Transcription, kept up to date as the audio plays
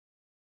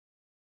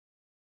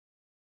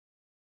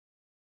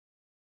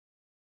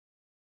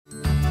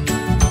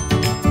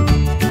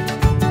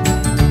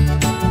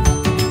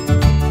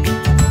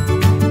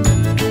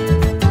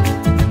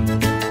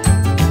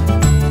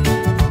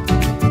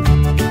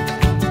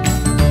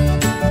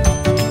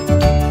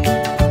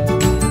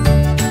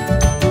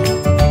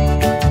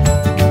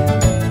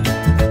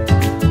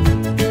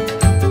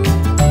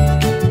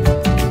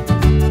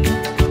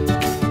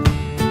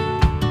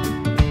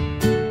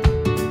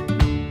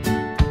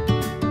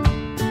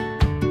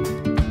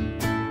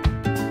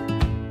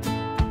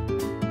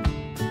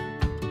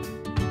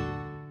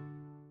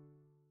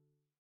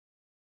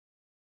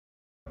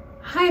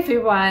Hi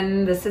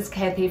everyone, this is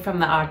Kathy from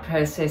the Art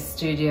Process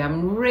Studio.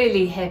 I'm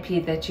really happy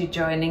that you're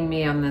joining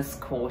me on this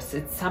course.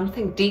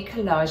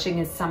 Decollaging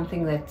is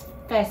something that's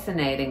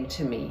fascinating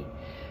to me.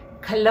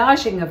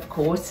 Collaging, of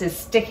course, is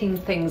sticking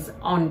things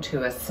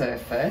onto a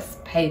surface,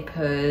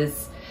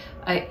 papers,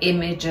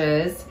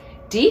 images.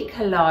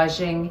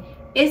 Decollaging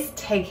is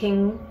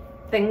taking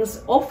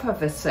things off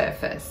of a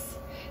surface.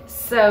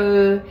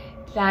 So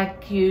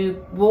like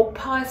you walk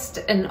past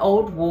an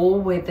old wall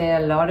where there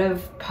are a lot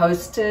of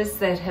posters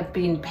that have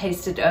been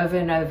pasted over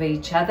and over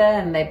each other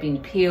and they've been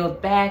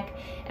peeled back,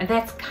 and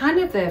that's kind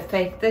of the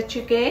effect that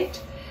you get.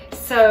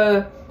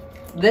 So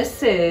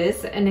this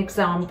is an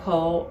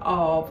example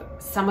of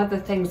some of the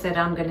things that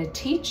I'm going to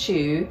teach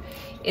you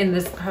in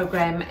this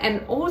program,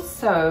 and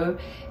also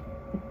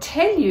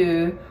tell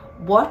you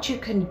what you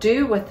can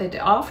do with it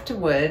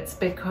afterwards,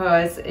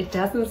 because it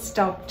doesn't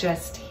stop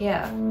just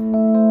here.